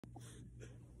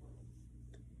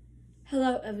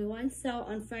Hello everyone. So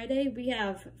on Friday we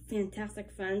have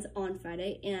fantastic friends on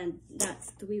Friday, and that's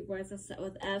 3 words that start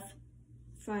with F.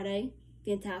 Friday,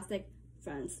 fantastic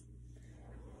friends.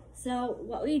 So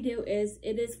what we do is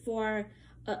it is for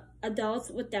adults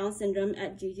with Down syndrome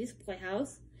at Gigis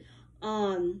Playhouse.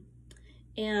 And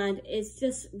it's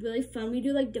just really fun. We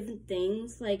do like different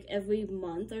things like every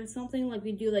month or something. Like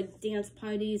we do like dance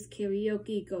parties,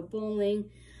 karaoke, go bowling,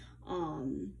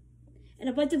 and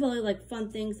a bunch of other like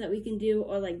fun things that we can do,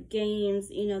 or like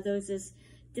games. You know, there's just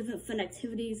different fun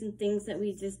activities and things that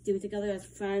we just do together as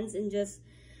friends, and just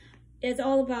it's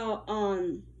all about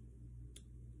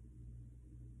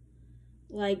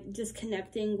like just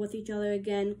connecting with each other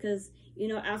again, because you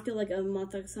know, after like a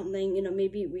month or something, you know,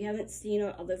 maybe we haven't seen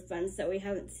our other friends that we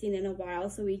haven't seen in a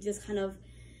while, so we just kind of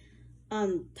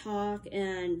talk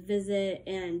and visit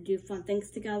and do fun things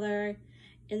together.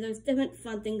 And there's different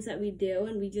fun things that we do,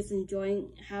 and we just enjoy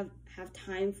have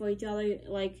time for each other.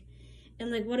 Like, and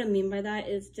like what I mean by that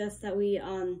is just that we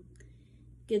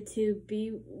get to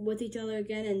be with each other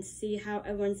again and see how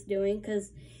everyone's doing.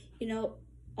 Because you know,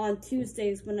 on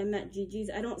Tuesdays when I'm at Gigi's,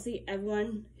 I don't see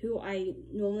everyone who I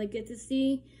normally get to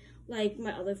see, like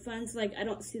my other friends. Like I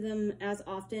don't see them as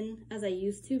often as I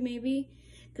used to, maybe,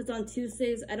 because on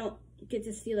Tuesdays I don't get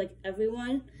to see like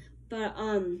everyone, but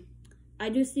I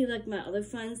do see like my other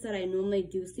friends that I normally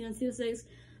do see on Tuesdays.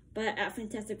 But at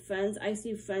Fantastic Friends, I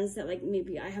see friends that like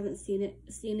maybe I haven't seen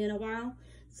in a while.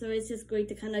 So it's just great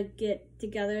to kind of get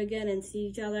together again and see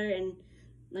each other, and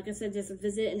like I said, just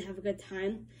visit and have a good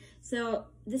time. So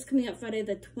this coming up Friday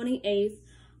the 28th,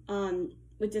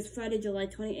 which is Friday, July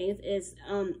 28th, is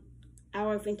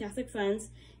our Fantastic Friends,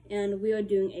 and we are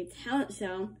doing a talent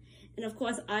show. And of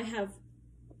course, I have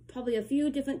probably a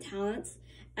few different talents.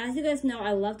 As you guys know,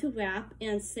 I love to rap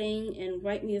and sing and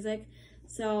write music.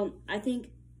 So I think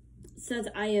since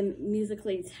I am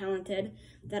musically talented,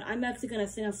 that I'm actually going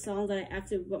to sing a song that I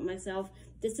actually wrote myself.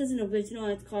 This is an original,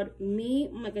 and it's called Me,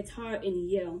 My Guitar, and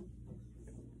You.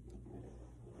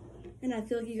 And I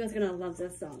feel like you guys are going to love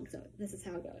this song. So this is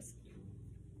how it goes.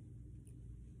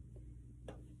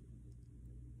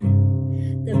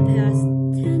 The past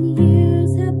 10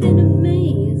 years have been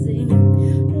amazing,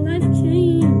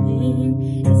 life-changing.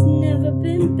 It's never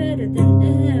been better than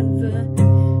ever.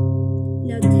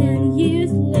 Now 10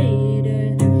 years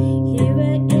later, here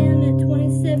I am at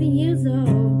 27 years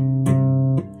old.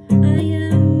 I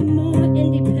am more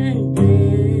independent,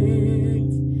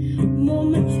 more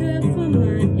mature for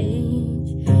my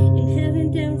age, and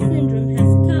having Down syndrome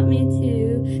has taught me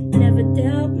to never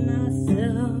doubt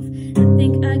myself. I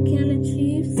think I can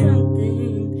achieve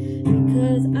something,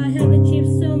 because I have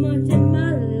achieved so much in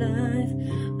my life.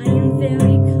 I am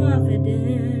very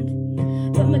confident,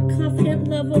 but my confidence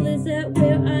level is at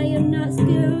where I am not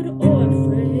scared or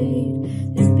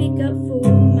afraid to speak up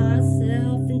for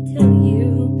myself and tell you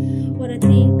what I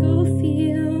think or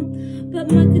feel.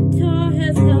 But my guitar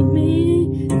has helped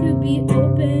me to be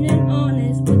open and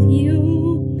honest with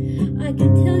you. I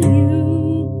can tell you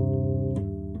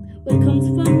what comes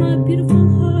from my beautiful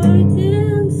heart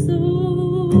and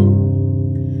soul.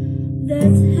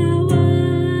 That's how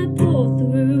I pull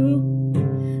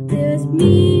through. There's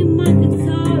me, my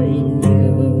guitar, and you.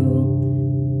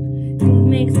 It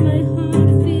makes my heart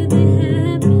feel the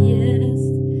happiest.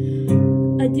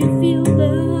 I do feel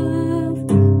love.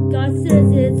 God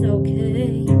says it's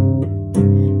okay.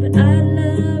 But I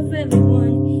love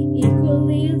everyone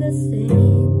equally the same.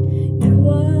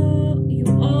 You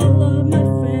all are my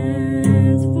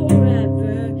friends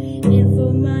forever and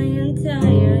for my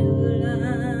entire life.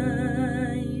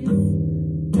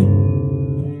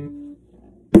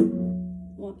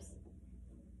 Whoops.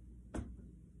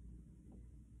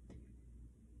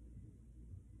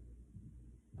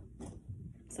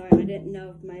 Sorry, I didn't know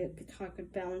if my guitar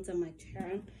could balance on my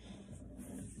chair.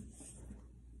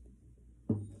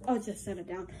 I'll just set it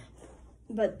down.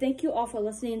 But thank you all for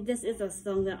listening. This is a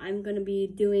song that I'm going to be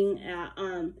doing at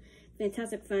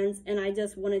Fantastic Friends, and I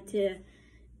just wanted to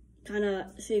kind of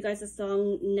show you guys the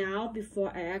song now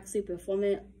before I actually perform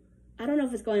it. I don't know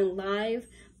if it's going live,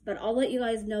 but I'll let you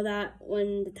guys know that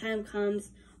when the time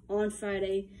comes on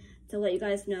Friday, to let you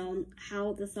guys know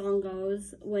how the song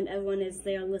goes when everyone is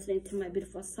there listening to my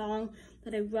beautiful song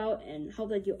that I wrote, and hope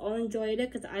that you all enjoyed it,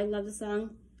 because I love the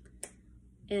song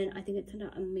and I think it turned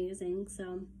out amazing.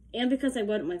 So, and because I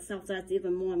wrote it myself, that's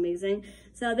even more amazing.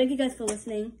 So thank you guys for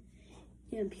listening,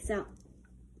 and peace out.